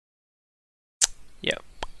Yeah.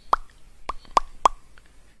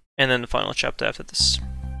 And then the final chapter after this.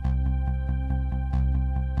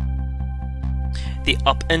 The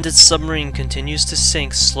upended submarine continues to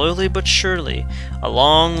sink slowly but surely. A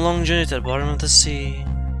long, long journey to the bottom of the sea.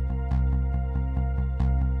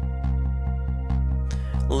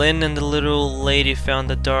 Lynn and the little lady found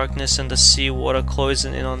the darkness and the sea water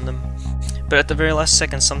closing in on them. But at the very last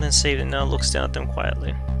second, something saved and now looks down at them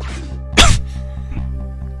quietly.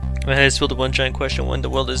 My head is filled with one giant question: what in the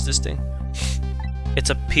world is this thing?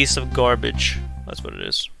 It's a piece of garbage. That's what it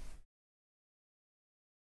is.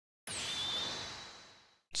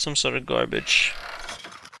 Some sort of garbage.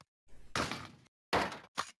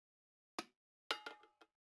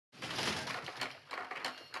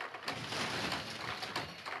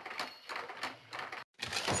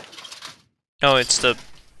 Oh, it's the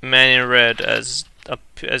man in red as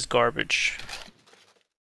garbage.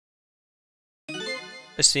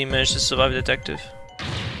 I see you managed to survive, detective.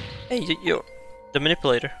 Hey, you're the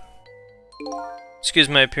manipulator. Excuse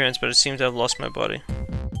my appearance, but it seems to have lost my body.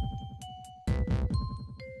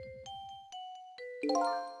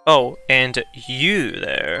 Oh, and you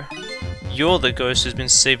there. You're the ghost who's been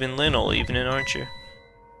saving Lynn all evening, aren't you?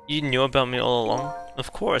 You knew about me all along?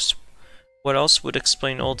 Of course. What else would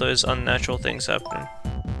explain all those unnatural things happening?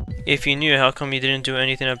 If you knew, how come you didn't do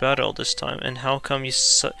anything about it all this time? And how come you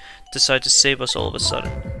decided to save us all of a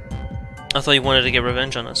sudden? I thought you wanted to get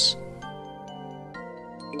revenge on us.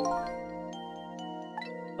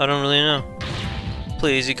 I don't really know.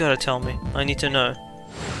 Please, you gotta tell me. I need to know.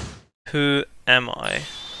 Who am I?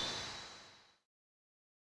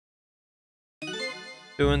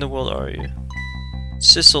 Who in the world are you?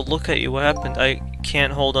 Sissel, look at you, what happened? I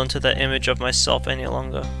can't hold on to that image of myself any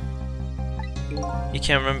longer. You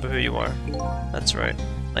can't remember who you are. That's right.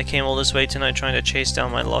 I came all this way tonight trying to chase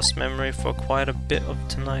down my lost memory for quite a bit of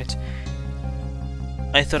tonight.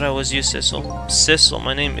 I thought I was you, Sissel. Sissel,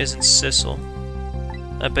 my name isn't Sissel.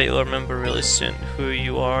 I bet you'll remember really soon who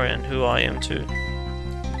you are and who I am too.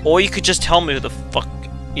 Or you could just tell me who the fuck,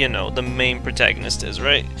 you know, the main protagonist is,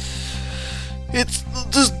 right? It's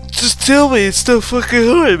just tell me, it's so fucking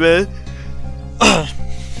hard, man.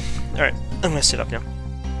 Alright, I'm gonna sit up now.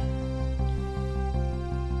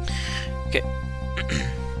 Okay.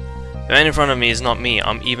 The man in front of me is not me.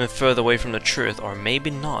 I'm even further away from the truth, or maybe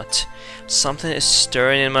not. Something is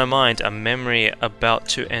stirring in my mind, a memory about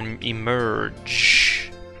to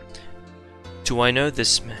emerge. Do I know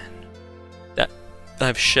this man? That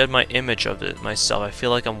I've shed my image of it myself. I feel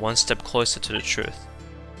like I'm one step closer to the truth.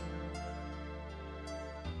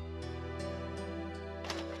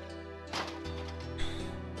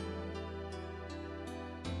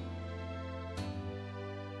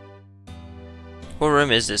 What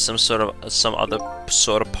room is this? Some other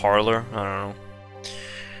sort of parlor? I don't know.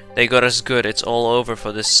 They got us good. It's all over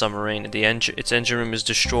for this submarine. Its engine room is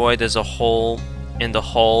destroyed. There's a hole in the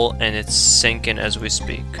hull, and it's sinking as we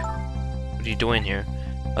speak. What are you doing here?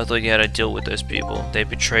 I thought you had to deal with those people. They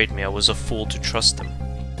betrayed me. I was a fool to trust them.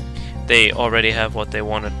 They already have what they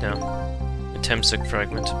wanted now. A Temsec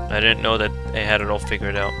fragment. I didn't know that they had it all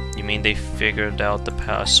figured out. You mean they figured out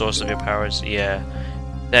the source of your powers? Yeah.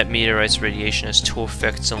 That meteorite's radiation has two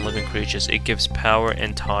effects on living creatures. It gives power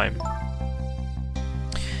and time.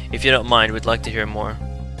 If you don't mind, we'd like to hear more.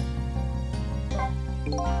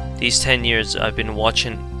 These 10 years I've been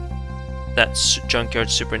watching that junkyard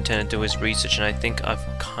superintendent do his research, and I think I've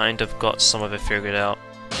kind of got some of it figured out.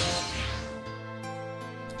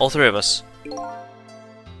 All three of us.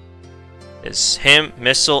 It's him,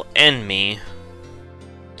 Missile, and me.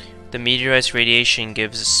 The meteorite's radiation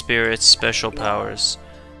gives spirits special powers,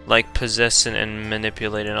 like possessing and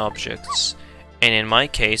manipulating objects, and in my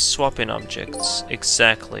case, swapping objects.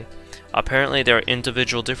 Exactly. Apparently there are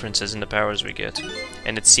individual differences in the powers we get,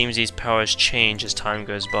 and it seems these powers change as time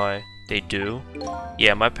goes by. They do?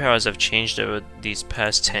 Yeah, my powers have changed over these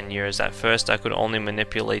past 10 years. At first I could only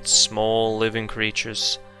manipulate small living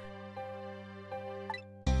creatures.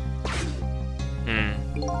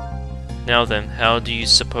 Now then, how do you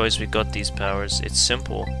suppose we got these powers? It's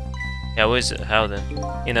simple. How is it? How then?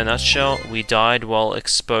 In a nutshell, we died while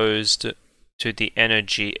exposed to the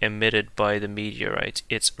energy emitted by the meteorite,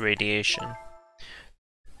 its radiation.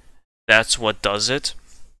 That's what does it?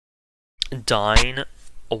 Dying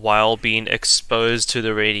while being exposed to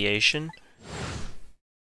the radiation?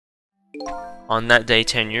 On that day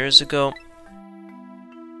 10 years ago,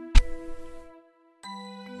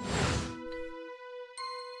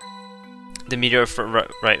 the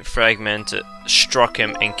meteorite fragment struck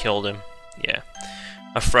him and killed him. Yeah.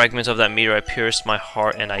 A fragment of that meteorite pierced my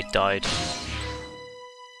heart and I died.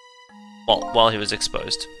 while he was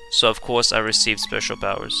exposed. So of course I received special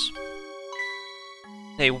powers.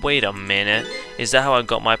 Hey, wait a minute. Is that how I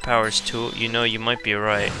got my powers too? You know, you might be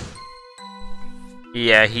right.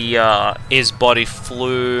 Yeah, his body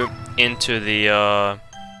flew into the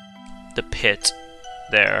pit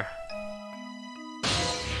there.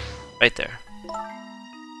 Right there.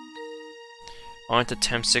 Aren't the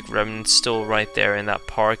Temsic remnants still right there in that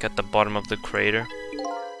park at the bottom of the crater?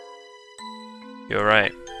 You're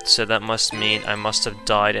right. So that must mean I must have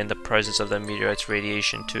died in the presence of the meteorite's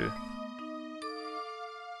radiation too.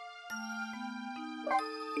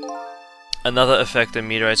 Another effect the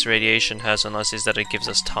meteorite's radiation has on us is that it gives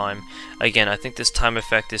us time. Again, I think this time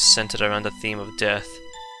effect is centered around the theme of death.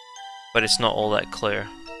 But it's not all that clear.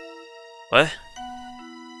 What?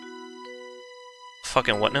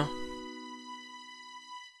 Fucking what now?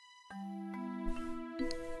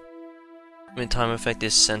 I mean, time effect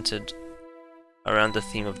is centered around the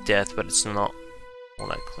theme of death, but it's not all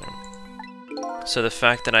that clear. So the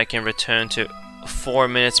fact that I can return to 4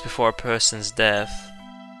 minutes before a person's death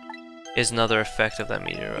is another effect of that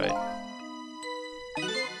meteorite.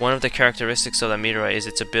 One of the characteristics of that meteorite is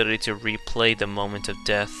its ability to replay the moment of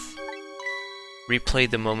death. Replay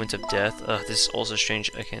the moment of death? Ugh, this is also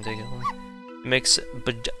strange. I can't take it on.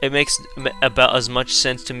 It makes about as much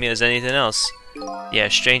sense to me as anything else. Yeah,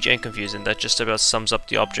 strange and confusing. That just about sums up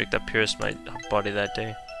the object that pierced my body that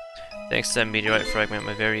day. Thanks to that meteorite fragment,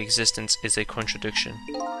 my very existence is a contradiction.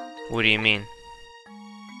 What do you mean?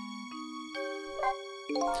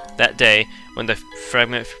 That day, when the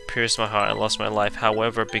fragment pierced my heart, I lost my life.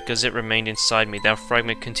 However, because it remained inside me, that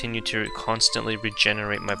fragment continued to constantly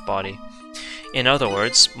regenerate my body. In other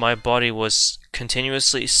words, my body was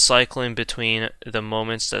continuously cycling between the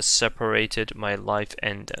moments that separated my life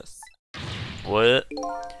and death. What?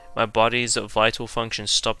 My body's vital function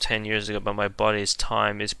stopped 10 years ago, but my body's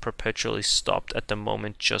time is perpetually stopped at the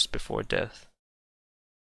moment just before death.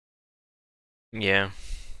 Yeah.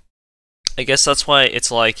 I guess that's why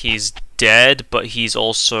it's like he's dead, but he's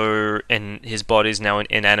also, and his body's now an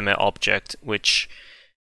inanimate object, which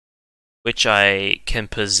I can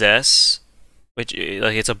possess. Which,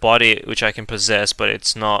 like, it's a body which I can possess, but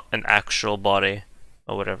it's not an actual body,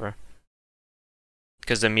 or whatever.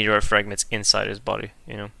 Because the meteorite fragment's inside his body,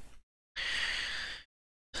 you know.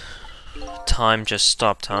 Time just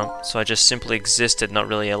stopped, huh? So I just simply existed, not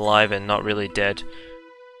really alive and not really dead.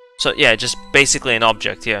 So yeah, just basically an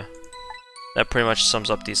object, yeah. That pretty much sums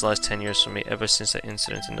up these last 10 years for me, ever since that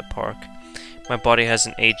incident in the park. My body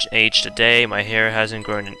hasn't aged a day, my hair hasn't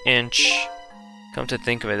grown an inch. Come to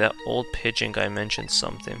think of it, that old pigeon guy mentioned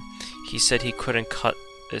something. He said he couldn't cut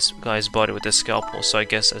this guy's body with a scalpel, so I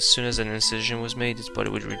guess as soon as an incision was made, his body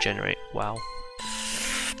would regenerate. Wow.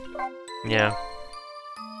 Yeah.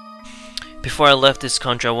 Before I left this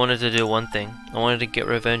country, I wanted to do one thing. I wanted to get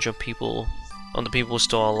revenge on the people who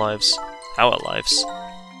stole our lives.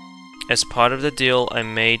 As part of the deal, I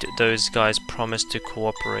made those guys promise to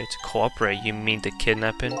cooperate. Cooperate? You mean the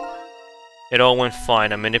kidnapping? It all went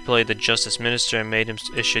fine. I manipulated the Justice Minister and made him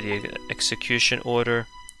issue the execution order.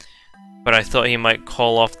 But I thought he might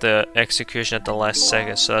call off the execution at the last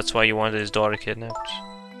second, so that's why you wanted his daughter kidnapped.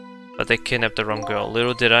 But they kidnapped the wrong girl.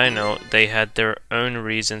 Little did I know, they had their own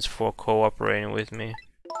reasons for cooperating with me.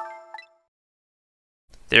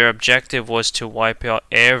 Their objective was to wipe out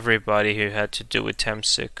everybody who had to do with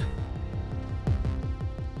Temsic.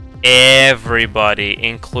 Everybody,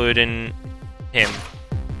 including him.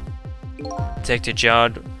 Detective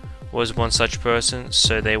Jard was one such person,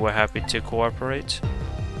 so they were happy to cooperate.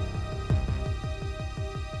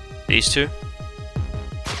 These two.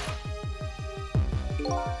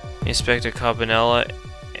 Inspector Carbonella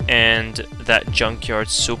and that junkyard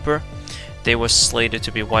super. They were slated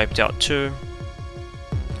to be wiped out too.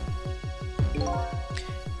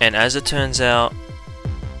 And as it turns out,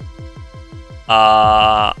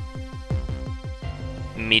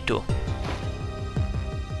 me too.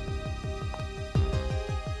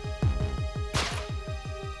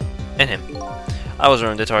 And him. I was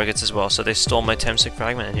one of the targets as well, so they stole my Temsic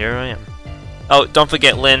fragment, and here I am. Oh, don't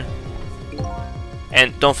forget Lynn.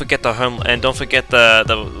 And don't forget the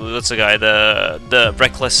what's the guy, the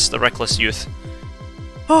reckless youth.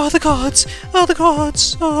 Oh, the gods! Oh, the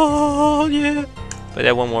gods! Oh, yeah. But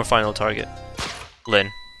yeah, one more final target.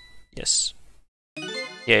 Lynn. Yes.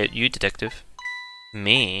 Yeah, you detective.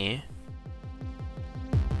 Me.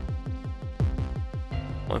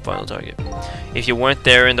 One final target. If you weren't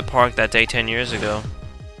there in the park that day 10 years ago,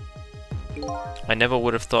 I never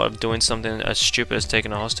would have thought of doing something as stupid as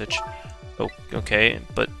taking a hostage. Oh, okay,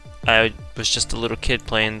 but I was just a little kid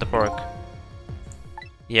playing in the park.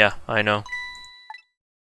 Yeah, I know.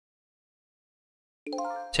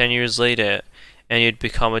 10 years later, and you'd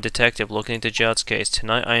become a detective looking into Jowd's case.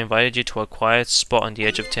 Tonight I invited you to a quiet spot on the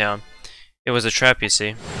edge of town. It was a trap, you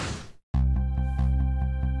see.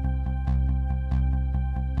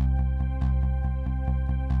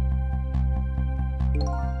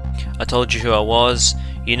 I told you who I was.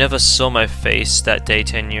 You never saw my face that day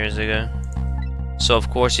 10 years ago. So of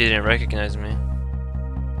course you didn't recognize me.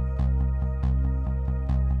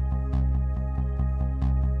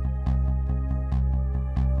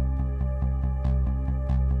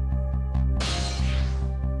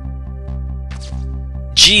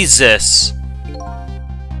 Jesus!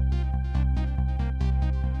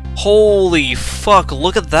 Holy fuck,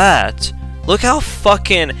 look at that! Look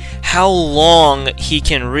how long he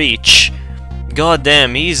can reach. God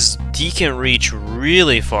damn, he can reach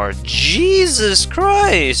really far. Jesus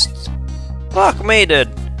Christ! Fuck me,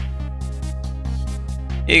 dude.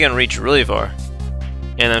 He can reach really far.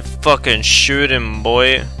 And then fucking shoot him,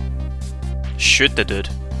 boy. Shoot the dude.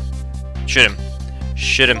 Shoot him.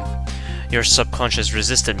 Shoot him. Your subconscious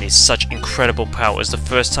resisted me. Such incredible power. It's the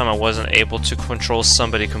first time I wasn't able to control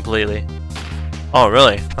somebody completely. Oh,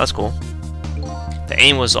 really? That's cool. The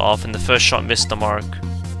aim was off and the first shot missed the mark.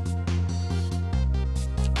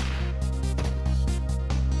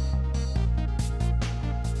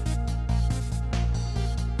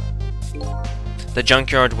 The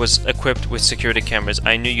junkyard was equipped with security cameras.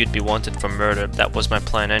 I knew you'd be wanted for murder. That was my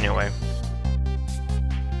plan anyway.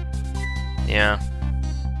 Yeah.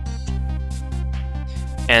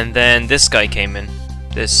 And then this guy came in.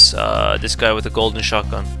 This guy with a golden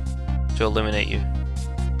shotgun to eliminate you.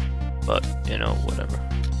 But, you know, whatever.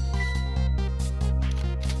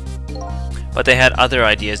 But they had other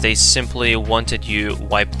ideas. They simply wanted you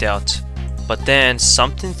wiped out. But then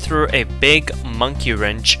something threw a big monkey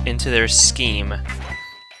wrench into their scheme.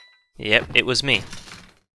 Yep, it was me.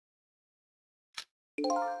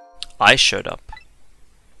 I showed up.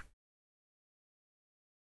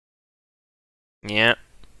 Yeah.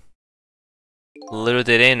 Little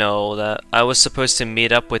did they know that I was supposed to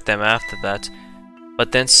meet up with them after that.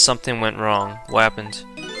 But then something went wrong. What happened?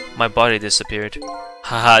 My body disappeared.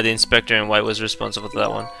 Haha, the inspector in white was responsible for that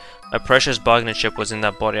one. My precious bargaining chip was in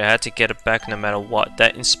that body. I had to get it back no matter what.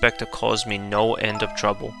 That inspector caused me no end of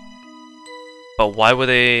trouble. But why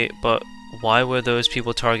were those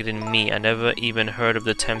people targeting me? I never even heard of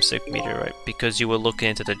the Temsik meteorite. Because you were looking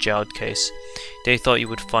into the Jowd case. They thought you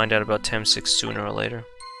would find out about Temsik sooner or later.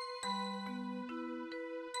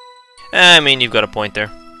 I mean, you've got a point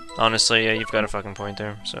there. Honestly, yeah, you've got a fucking point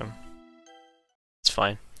there, so it's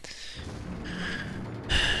fine.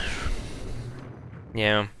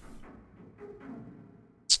 Yeah.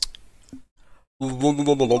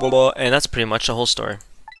 And that's pretty much the whole story.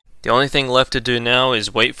 The only thing left to do now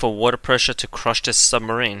is wait for water pressure to crush this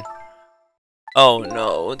submarine. Oh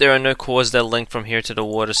no, there are no cores that link from here to the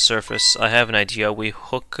water surface. I have an idea. We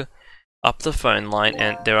hook up the phone line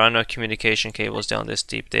and there are no communication cables down this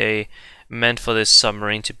deep. They meant for this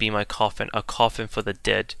submarine to be my coffin, a coffin for the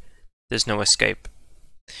dead. There's no escape.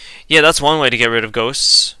 Yeah, that's one way to get rid of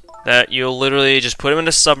ghosts. That you literally just put them in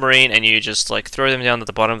a submarine and you just like throw them down at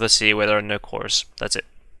the bottom of the sea where there are no cores. That's it.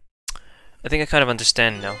 I think I kind of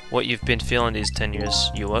understand now what you've been feeling these 10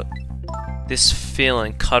 years. You what? This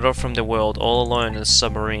feeling, cut off from the world, all alone in a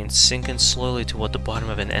submarine, sinking slowly toward the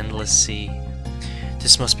bottom of an endless sea.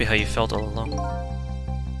 This must be how you felt all along.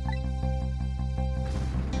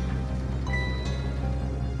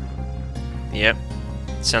 Yep,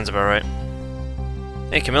 sounds about right.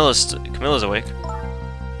 Hey, Camilla's awake.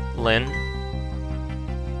 Lynn?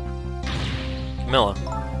 Camilla?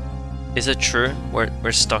 Is it true?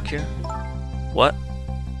 We're stuck here? What?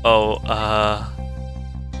 Oh,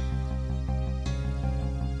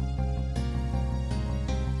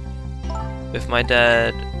 If my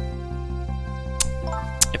dad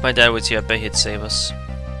was here, I bet he'd save us.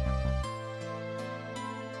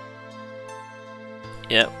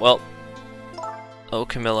 Yeah, well. Oh,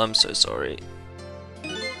 Camilla, I'm so sorry.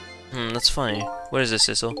 That's funny. What is this,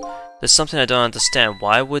 Sissel? There's something I don't understand.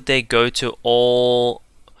 Why would they go to all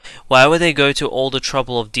the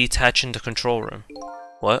trouble of detaching the control room?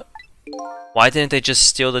 What? Why didn't they just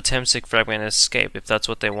steal the Temsik fragment and escape if that's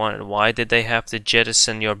what they wanted? Why did they have to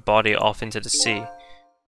jettison your body off into the sea?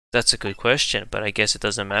 That's a good question, but I guess it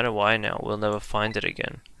doesn't matter why now. We'll never find it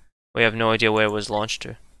again. We have no idea where it was launched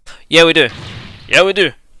to. Yeah, we do. Yeah, we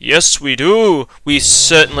do. Yes, we do. We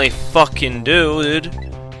certainly fucking do, dude.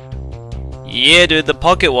 Yeah, dude, the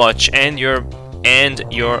pocket watch and your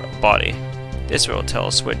body. This will tell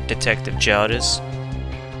us where Detective Jowd is.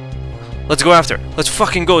 Let's go after it. Let's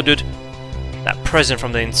fucking go, dude. That present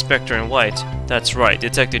from the inspector in white. That's right.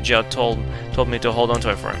 Detective Jowd told told me to hold on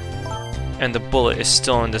to it for him. And the bullet is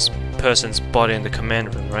still in this person's body in the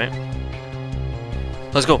command room, right?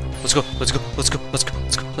 Let's go, let's go, let's go, let's go, let's go,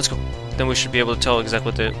 let's go, let's go. Then we should be able to tell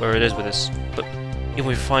exactly where it is with this. But if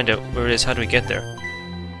we find out where it is, how do we get there?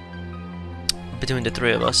 Between the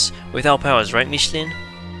three of us. Without powers, right, Michelin?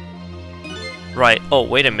 Right. Oh,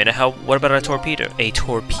 wait a minute. What about a torpedo? A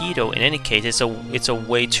torpedo, in any case, it's a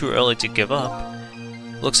way too early to give up.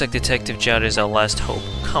 Looks like Detective Jowd is our last hope.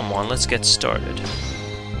 Come on, let's get started.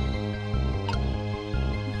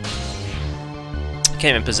 I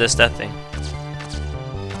can't even possess that thing.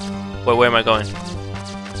 Wait, where am I going?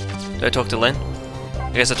 Do I talk to Lynn?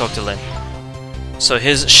 I guess I talk to Lynn. So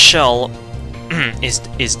his shell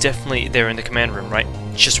is definitely there in the command room, right?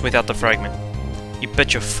 Just without the fragment. You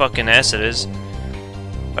bet your fucking ass it is.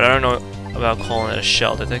 But I don't know about calling it a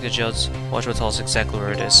shell. Detective Jowd's watch will tell us exactly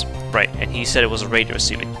where it is. Right, and he said it was a radio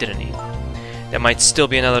receiver, didn't he? There might still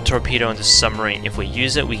be another torpedo in the submarine. If we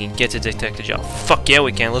use it, we can get to Detective Jowd. Fuck yeah,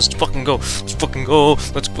 we can. Let's fucking go. Let's fucking go.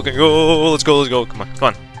 Let's fucking go. Let's go. Let's go. Come on.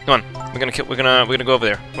 Come on. Come on. We're gonna go over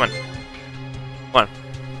there. Come on. Come on.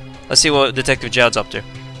 Let's see what Detective Jowd's up to.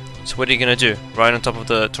 So what are you gonna do? Ride on top of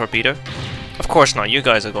the torpedo? Of course not. You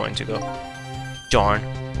guys are going to go. Darn.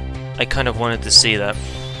 I kind of wanted to see that.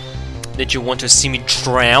 Did you want to see me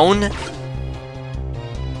drown?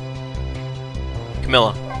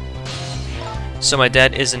 Camilla. So my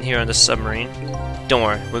dad isn't here on the submarine. Don't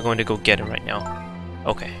worry, we're going to go get him right now.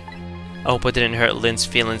 Okay. I hope I didn't hurt Lynn's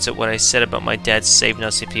feelings at what I said about my dad saving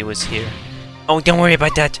us if he was here. Oh, don't worry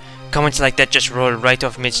about that. Comments like that just roll right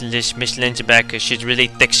off Miss Lynn's back. She's really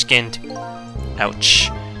thick-skinned. Ouch.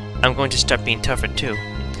 I'm going to start being tougher too.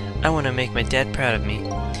 I want to make my dad proud of me.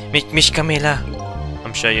 Miss Camilla.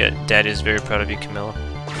 I'm sure your dad is very proud of you, Camilla.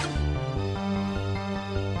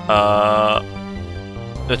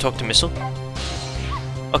 Do I talk to Missile?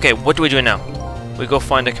 Okay, what do we do now? We go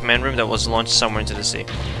find a command room that was launched somewhere into the sea.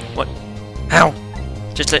 What? How?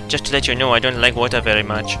 Just to let you know, I don't like water very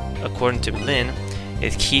much. According to Lynn, the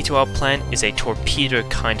key to our plan is a torpedo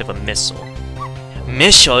kind of a missile.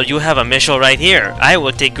 Missile? You have a missile right here. I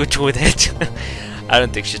will take good with it. I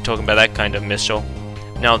don't think she's talking about that kind of missile.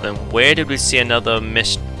 Now then, where did we see another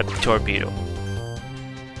torpedo?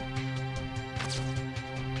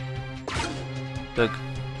 Look.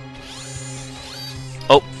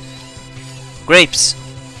 Oh! Grapes!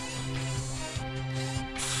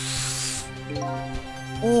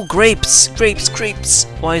 Ooh, grapes! Grapes! Grapes!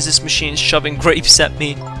 Why is this machine shoving grapes at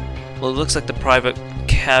me? Well, it looks like the private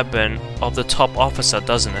cabin of the top officer,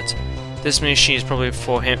 doesn't it? This machine is probably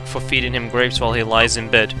for feeding him grapes while he lies in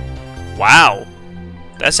bed. Wow!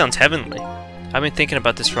 That sounds heavenly. I've been thinking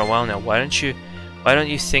about this for a while now. Why don't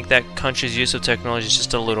you think that country's use of technology is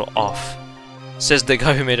just a little off? Says the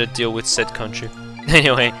guy who made a deal with said country.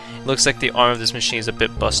 Anyway, it looks like the arm of this machine is a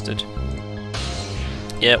bit busted.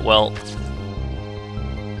 Yeah, well...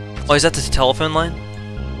 Oh, is that the telephone line?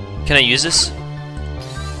 Can I use this?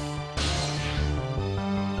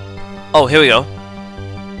 Oh, here we go.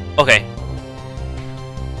 Okay.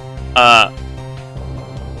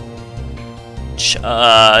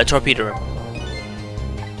 Torpedo room.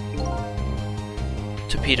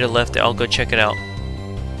 Torpedo left there, I'll go check it out.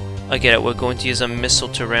 I get it, we're going to use a missile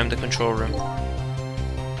to ram the control room.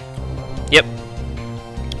 Yep.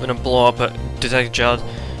 I'm gonna blow up a Detective Jowd,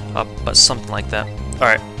 but something like that.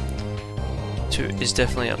 Alright. 2 is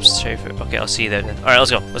definitely upstairs. Okay, I'll see you there then. Alright,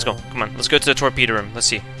 let's go, let's go. Come on, let's go to the torpedo room. Let's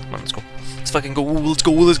see. Come on, let's go. Let's fucking go, let's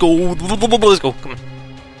go, let's go, let's go, come on.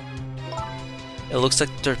 It looks like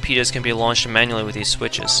the torpedoes can be launched manually with these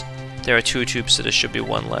switches. There are 2 tubes, so there should be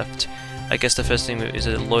 1 left. I guess the first thing is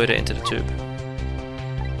to load it into the tube.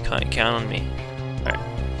 Can't count on me. Alright.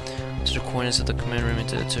 To the corners of the command room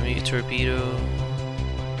into the torpedo.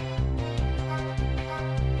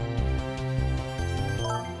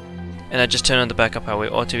 And I just turned on the backup power. We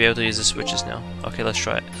ought to be able to use the switches now. Okay, let's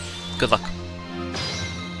try it. Good luck.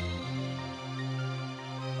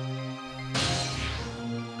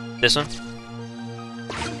 This one?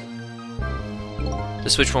 The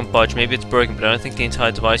switch won't budge. Maybe it's broken, but I don't think the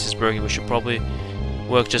entire device is broken. We should probably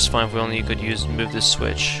work just fine if we only could move this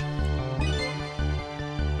switch.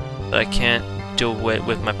 But I can't do it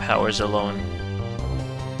with my powers alone.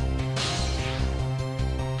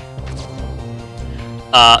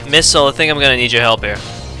 Missile, I think I'm gonna need your help here.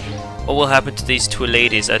 What will happen to these 2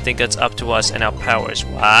 ladies? I think that's up to us and our powers.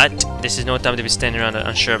 What? This is no time to be standing around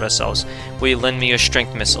unsure of ourselves. Will you lend me your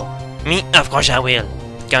strength missile? Me? Of course I will.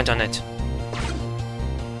 Count on it.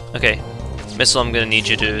 Okay. Missile, I'm gonna need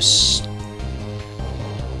you to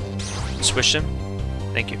switch them.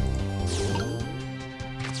 Thank you.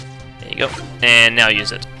 There you go. And now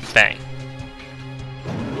use it. Bang.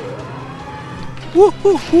 Woo,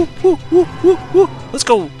 woo, woo, woo, woo, woo, woo. Let's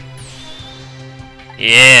go.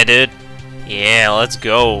 Yeah, dude. Yeah, let's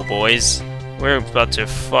go, boys. We're about to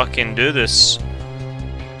fucking do this.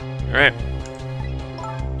 Alright.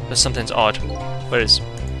 But something's odd. What is?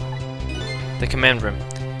 The command room.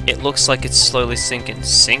 It looks like it's slowly sinking.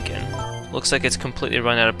 Sinking? Looks like it's completely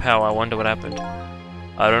run out of power. I wonder what happened.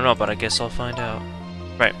 I don't know, but I guess I'll find out.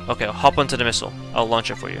 Right, okay, I'll hop onto the missile. I'll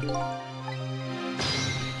launch it for you.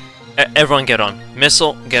 Everyone get on.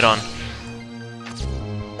 Missile, get on.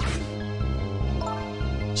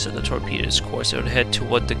 Set the torpedo's course. It would head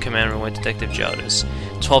toward the command room where Detective Jowd is.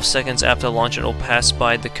 12 seconds after launch, it will pass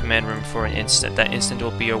by the command room for an instant. That instant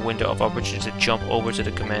will be your window of opportunity to jump over to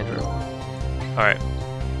the command room. Alright.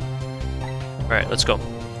 Alright, let's go.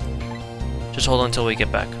 Just hold on until we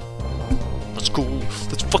get back. Let's go.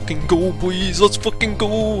 Let's fucking go, boys. Let's fucking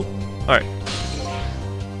go. Alright.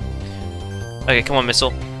 Okay, come on,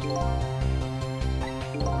 missile.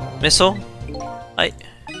 Missile?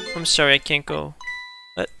 I'm sorry, I can't go.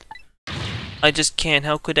 What? I just can't.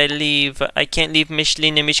 How could I leave? I can't leave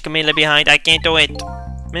Michelin and Miss Camilla behind. I can't do it.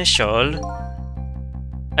 Michel?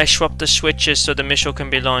 I swapped the switches so the missile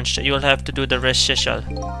can be launched. You'll have to do the rest, Michel.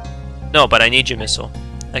 No, but I need you, missile.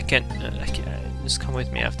 I can't. Just come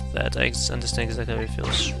with me after that. I understand exactly how it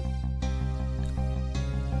feels.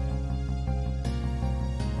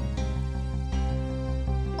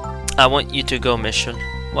 I want you to go, Michel.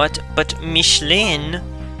 What? But Michelin?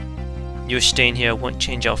 You staying here won't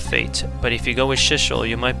change our fate. But if you go with Shishel,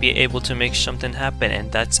 you might be able to make something happen, and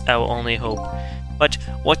that's our only hope. But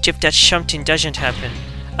what if that something doesn't happen?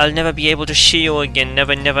 I'll never be able to see you again.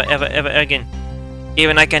 Never, never, ever, ever again.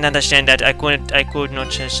 Even I can understand that. I could not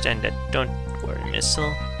understand that. Don't worry,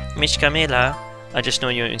 Missile. Miss Camilla. I just know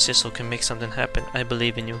you and Cecil can make something happen. I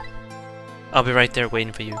believe in you. I'll be right there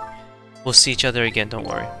waiting for you. We'll see each other again, don't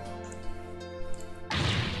worry.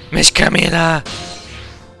 Miss Camilla!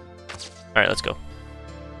 Alright, let's go.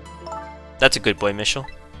 That's a good boy, Michel.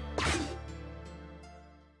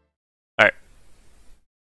 Alright.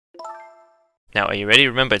 Now, are you ready?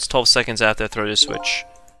 Remember, it's 12 seconds after I throw the switch.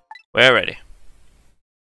 We're ready.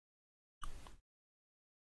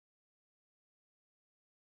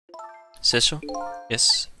 Cecil?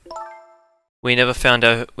 Yes. We never found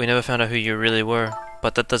out who you really were,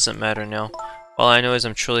 but that doesn't matter now. All I know is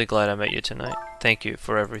I'm truly glad I met you tonight. Thank you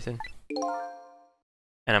for everything.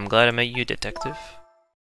 And I'm glad I met you, Detective.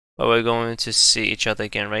 But we're going to see each other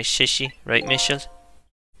again, right, Shishi? Right, Michel?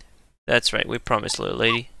 That's right, we promised, little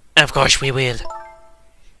lady. Of course we will!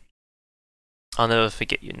 I'll never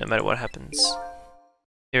forget you, no matter what happens.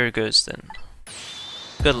 Here it goes, then.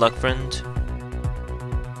 Good luck, friend.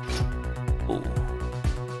 Ooh.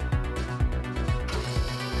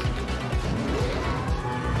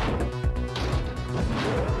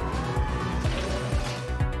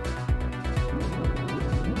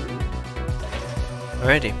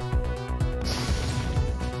 Alrighty.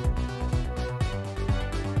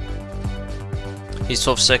 These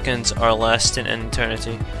 12 seconds are lasting an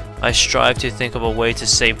eternity. I strive to think of a way to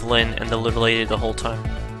save Lynn and the little lady the whole time.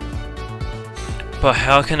 But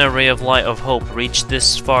how can a ray of light of hope reach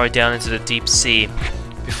this far down into the deep sea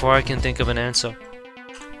before I can think of an answer?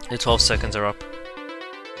 The 12 seconds are up.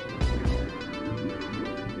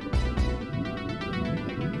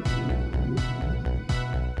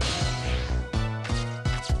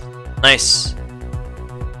 Nice.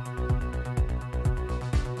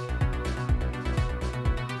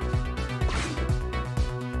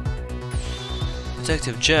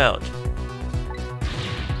 Detective Jowd.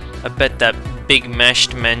 I bet that big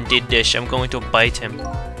mashed man did this. I'm going to bite him.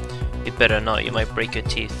 You better not, you might break your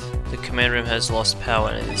teeth. The command room has lost power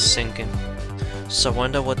and it is sinking. So I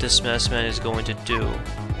wonder what this masked man is going to do.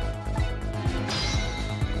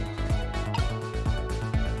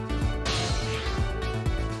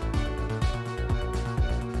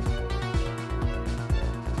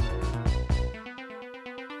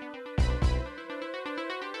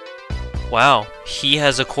 Wow, he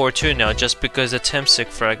has a core too now just because the Temsic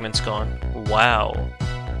fragment's gone. Wow.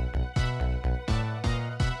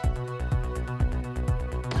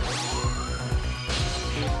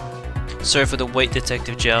 Sorry for the wait,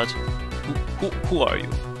 Detective Jowd. Who are you?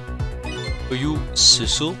 Are you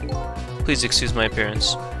Cecil? Please excuse my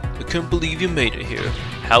appearance. I can't believe you made it here.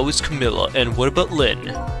 How is Camilla and what about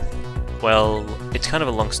Lynn? Well, it's kind of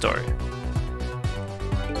a long story.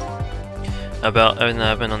 About everything that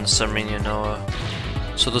happened on the submarine, you know.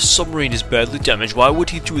 So the submarine is badly damaged. Why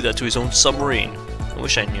would he do that to his own submarine? I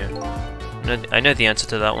wish I knew. I know the answer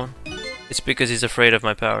to that one. It's because he's afraid of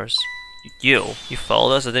my powers. You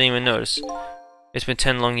followed us? I didn't even notice. It's been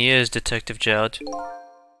 10 long years, Detective Jowd.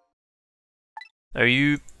 Are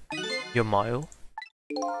you Yamail?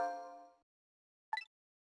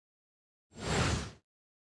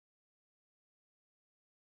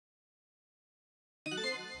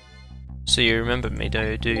 So you remember me,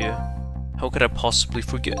 do you? How could I possibly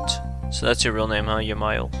forget? So that's your real name, huh,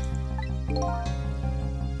 Yamail?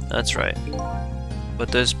 That's right. But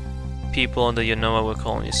those people under Yanoa were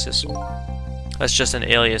calling you Sissel. That's just an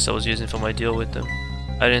alias I was using for my deal with them.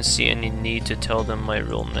 I didn't see any need to tell them my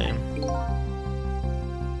real name.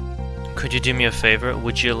 Could you do me a favor?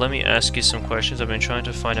 Would you let me ask you some questions? I've been trying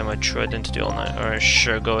to find out my true identity all night. Alright,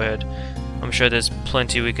 sure, go ahead. I'm sure there's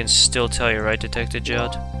plenty we can still tell you, right, Detective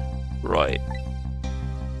Jad? Right.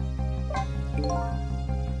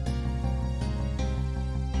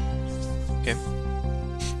 Okay.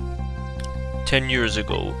 10 years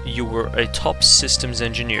ago, you were a top systems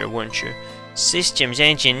engineer, weren't you? Systems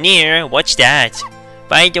engineer? What's that?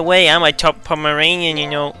 By the way, I'm a top Pomeranian, you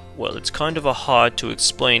know. Well, it's kind of hard to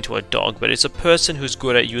explain to a dog, but it's a person who's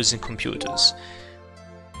good at using computers.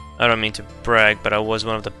 I don't mean to brag, but I was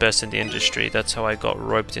one of the best in the industry. That's how I got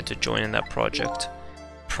roped into joining that project.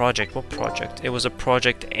 Project? What project? It was a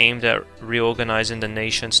project aimed at reorganizing the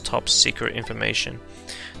nation's top secret information.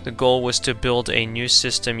 The goal was to build a new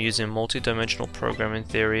system using multi-dimensional programming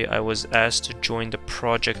theory. I was asked to join the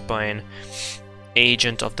project by an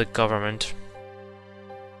agent of the government.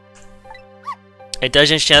 It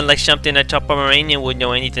doesn't sound like something a top Pomeranian would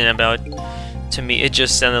know anything about. To me, it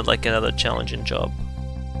just sounded like another challenging job.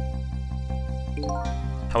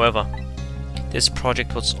 However, this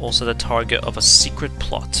project was also the target of a secret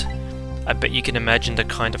plot. I bet you can imagine the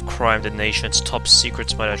kind of crime the nation's top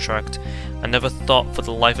secrets might attract. I never thought for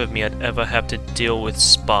the life of me I'd ever have to deal with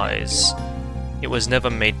spies. It was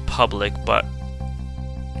never made public, but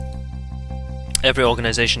every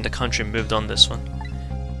organization in the country moved on this one.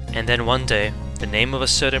 And then one day, the name of a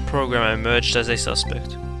certain program emerged as a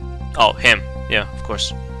suspect. Oh, him. Yeah, of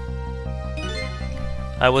course.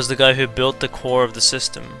 I was the guy who built the core of the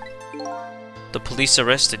system. The police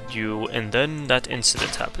arrested you, and then that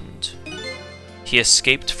incident happened. He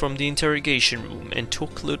escaped from the interrogation room and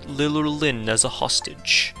took little Lynn as a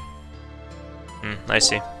hostage. I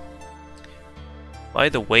see. By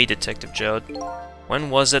the way, Detective Jad, when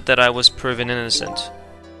was it that I was proven innocent?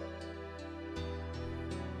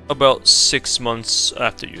 About 6 months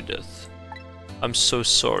after your death. I'm so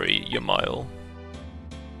sorry, Yamail.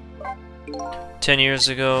 10 years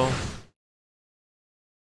ago...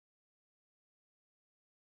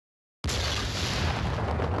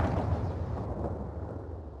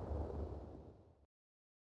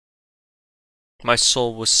 my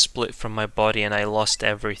soul was split from my body and I lost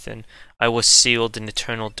everything. I was sealed in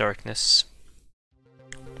eternal darkness.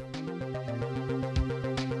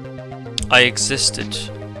 I existed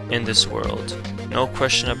in this world, no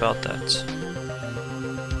question about that.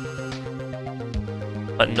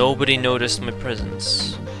 But nobody noticed my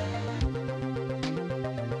presence.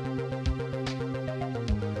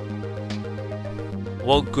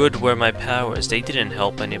 What good were my powers? They didn't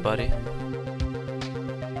help anybody.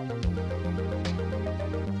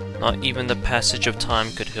 Not even the passage of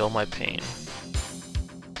time could heal my pain.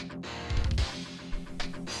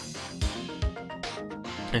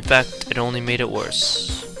 In fact, it only made it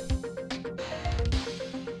worse.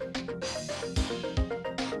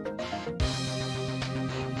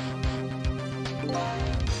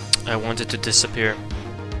 I wanted to disappear,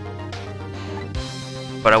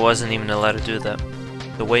 but I wasn't even allowed to do that.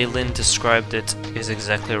 The way Lynn described it is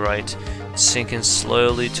exactly right, sinking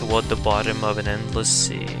slowly toward the bottom of an endless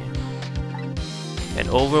sea. An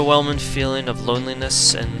overwhelming feeling of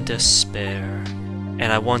loneliness and despair,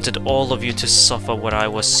 and I wanted all of you to suffer what I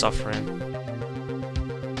was suffering.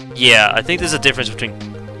 Yeah, I think there's a difference between...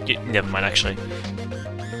 never mind, actually.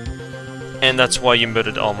 And that's why you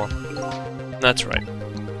murdered Alma. That's right.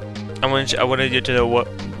 I wanted you to know what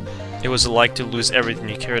it was like to lose everything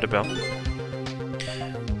you cared about.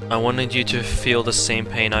 I wanted you to feel the same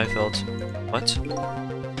pain I felt. What?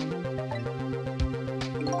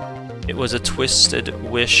 It was a twisted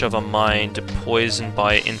wish of a mind poisoned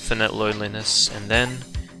by infinite loneliness, and then,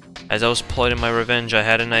 as I was plotting my revenge, I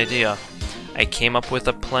had an idea. I came up with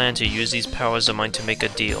a plan to use these powers of mine to make a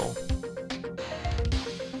deal.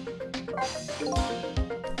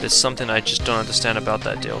 There's something I just don't understand about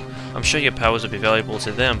that deal. I'm sure your powers would be valuable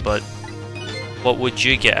to them, but what would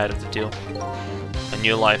you get out of the deal? A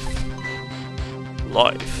new life.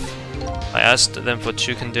 Life. I asked them for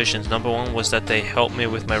 2 conditions. Number 1 was that they help me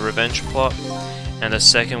with my revenge plot, and the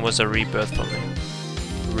second was a rebirth for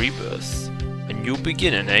me. Rebirth? A new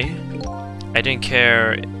beginning, eh? I didn't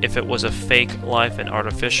care if it was a fake life, an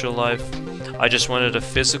artificial life. I just wanted a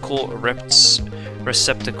physical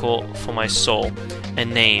receptacle for my soul, a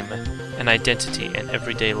name, an identity, and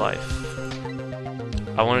everyday life.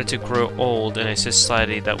 I wanted to grow old in a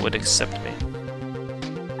society that would accept me.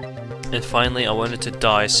 And finally, I wanted to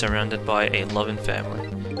die surrounded by a loving family.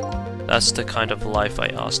 That's the kind of life I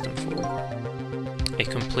asked him for. A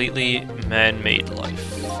completely man-made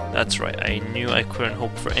life. That's right, I knew I couldn't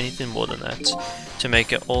hope for anything more than that. To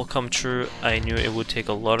make it all come true, I knew it would take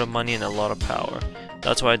a lot of money and a lot of power.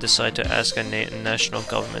 That's why I decided to ask a national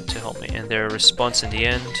government to help me, and their response in the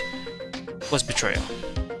end was betrayal.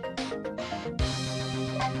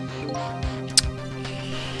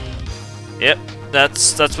 Yep,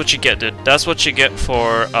 that's what you get, dude. That's what you get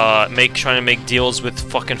for trying to make deals with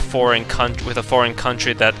fucking a foreign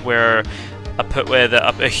country that where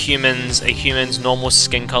a human's normal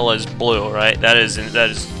skin color is blue, right? That is.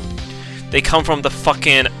 They come from the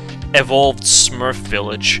fucking evolved Smurf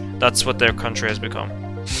village. That's what their country has become.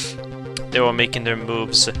 They were making their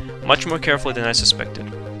moves much more carefully than I suspected.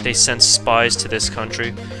 They sent spies to this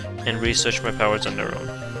country and researched my powers on their own.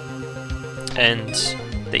 And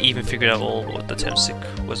they even figured out all what the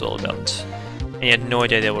Temsik was all about. And you had no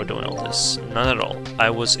idea they were doing all this. None at all. I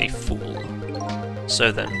was a fool.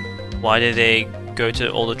 So then, why did they go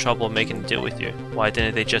to all the trouble of making a deal with you? Why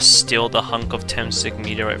didn't they just steal the hunk of Temsik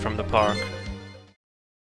meteorite from the park?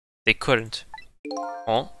 They couldn't.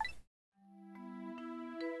 Huh?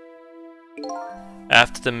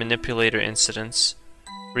 After the manipulator incidents,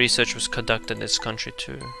 research was conducted in this country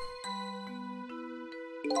too.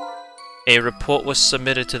 A report was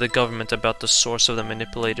submitted to the government about the source of the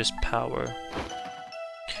manipulator's power.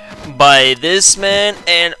 By this man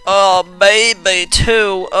and oh baby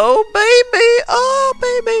too. Oh baby, oh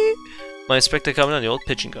baby. My Inspector Governor, the old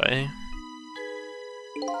pigeon guy.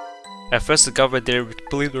 At first the government didn't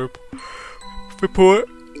believe the report.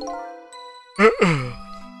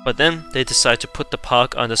 But then they decided to put the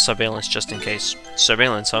park under surveillance just in case.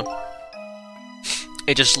 Surveillance, huh?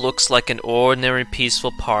 It just looks like an ordinary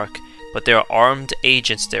peaceful park, but there are armed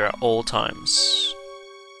agents there at all times.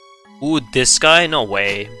 Ooh, this guy? No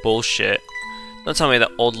way. Bullshit. Don't tell me that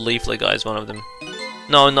old leaflet guy is one of them.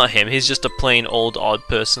 No, not him. He's just a plain old odd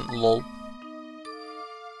person. Lol.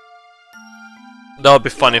 That would be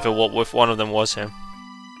funny if one of them was him.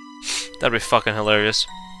 That'd be fucking hilarious.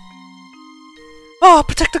 Oh,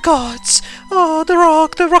 protect the gods! Oh, the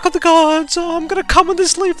rock of the gods! Oh, I'm gonna come on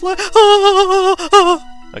this leaflet! Oh, oh, oh.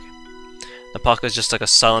 Okay. The park is just like a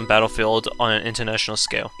silent battlefield on an international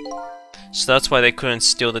scale. So that's why they couldn't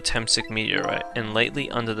steal the Temsik meteorite, and lately,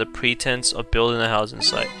 under the pretense of building a housing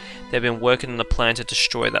site, they've been working on a plan to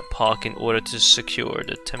destroy that park in order to secure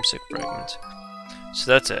the Temsik fragment.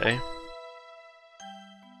 So that's A.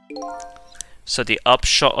 So the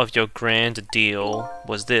upshot of your grand deal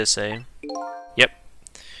was this, eh? Yep.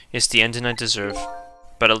 It's the ending I deserve.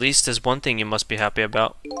 But at least there's one thing you must be happy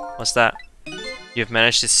about. What's that? You've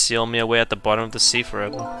managed to seal me away at the bottom of the sea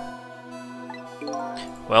forever.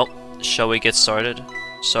 Well, shall we get started?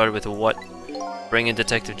 Started with what? Bringing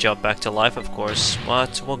Detective Job back to life, of course.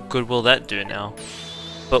 What good will that do now?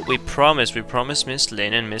 But we promised Miss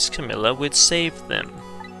Lynn and Miss Camilla we'd save them.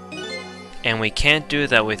 And we can't do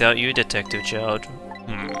that without you, Detective Job.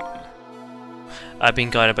 I've been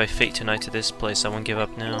guided by fate tonight to this place. I won't give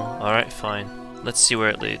up now. Alright, fine. Let's see where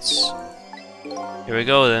it leads. Here we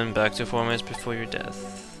go then, back to 4 minutes before your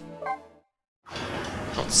death.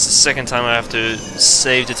 Well, it's the second time I have to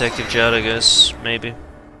save Detective Judd, I guess. Maybe.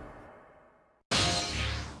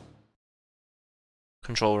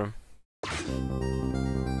 Control room.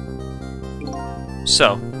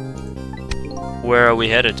 So, where are we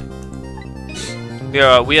headed?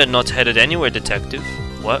 We are not headed anywhere, Detective.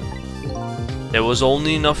 What? There was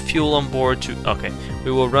only enough fuel on board to... Okay,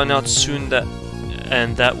 we will run out soon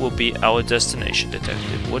and that will be our destination,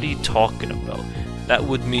 Detective. What are you talking about? That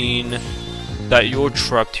would mean that you're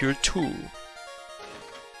trapped here too.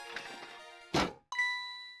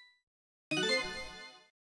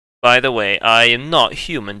 By the way, I am not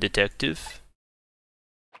human, Detective.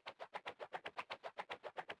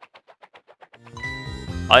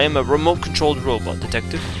 I am a remote-controlled robot,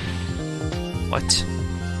 Detective. What?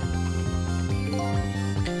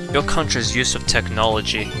 Your country's use of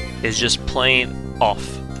technology is just plain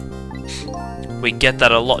off. We get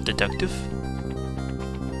that a lot, Detective.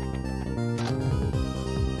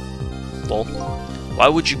 Well, why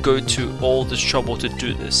would you go to all this trouble to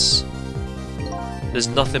do this? There's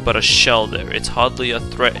nothing but a shell there. It's hardly a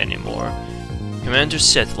threat anymore. Commander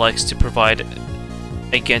Seth likes to provide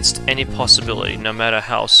against any possibility, no matter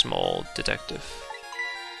how small, Detective.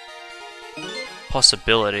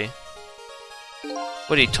 Possibility?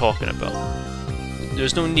 What are you talking about?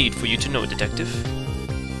 There's no need for you to know, detective.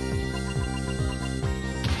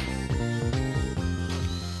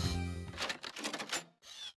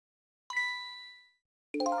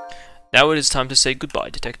 Now it is time to say goodbye,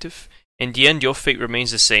 detective. In the end, your fate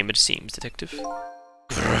remains the same, it seems, detective.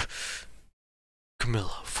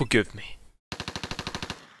 Camilla, forgive me.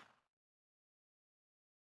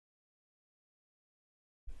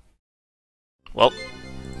 Well,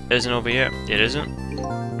 it isn't over here. It isn't.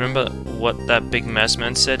 Remember what that big masked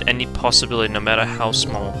man said? Any possibility, no matter how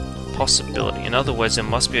small. Possibility. In other words, there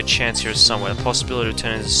must be a chance here somewhere. A possibility to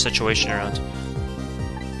turn this situation around.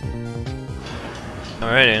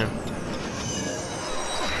 Alright, then.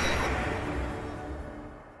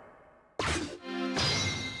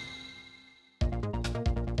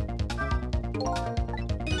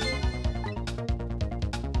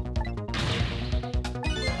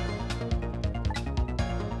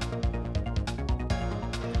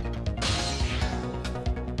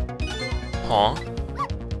 Huh?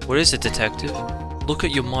 What is it, detective? Look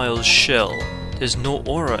at your Miles' shell. There's no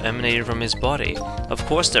aura emanating from his body. Of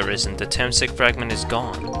course there isn't. The Temsic fragment is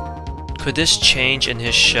gone. Could this change in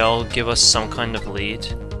his shell give us some kind of lead?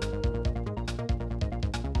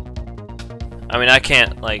 I mean, I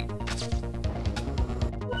can't, like...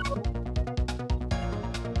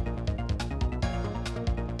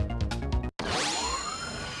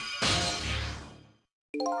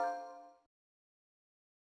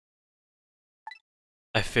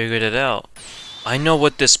 I figured it out. I know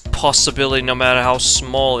what this possibility, no matter how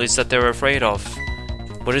small, is that they're afraid of.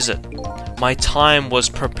 What is it? My time was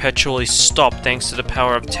perpetually stopped thanks to the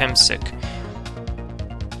power of Temsic.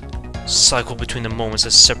 Cycle between the moments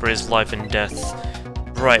that separate his life and death.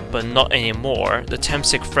 Right, but not anymore. The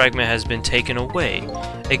Temsic fragment has been taken away.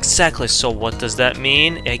 Exactly, so what does that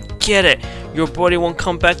mean? I get it! Your body won't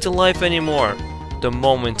come back to life anymore. The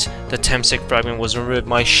moment the Temsic fragment was removed,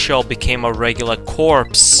 my shell became a regular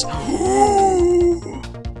corpse.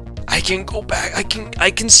 I can go back.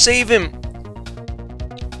 I can save him.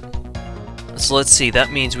 So let's see.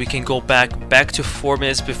 That means we can go back to 4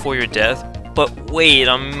 minutes before your death. But wait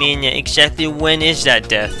a minute. Exactly when is that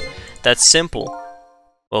death? That's simple.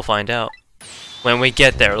 We'll find out when we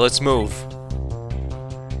get there. Let's move.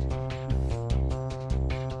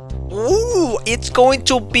 Ooh, it's going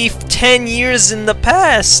to be 10 years in the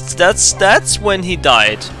past. That's when he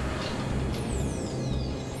died.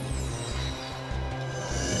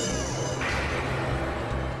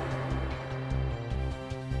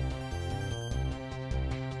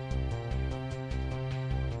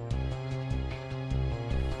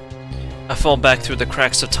 I fell back through the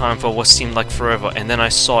cracks of time for what seemed like forever, and then I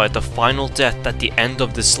saw it, the final death at the end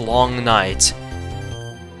of this long night.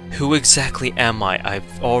 Who exactly am I?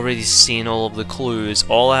 I've already seen all of the clues.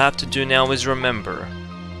 All I have to do now is remember.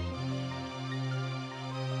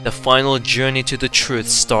 The final journey to the truth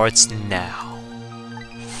starts now.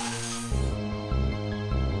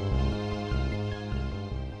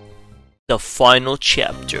 The final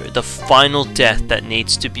chapter, the final death that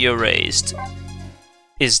needs to be erased,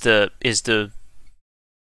 is the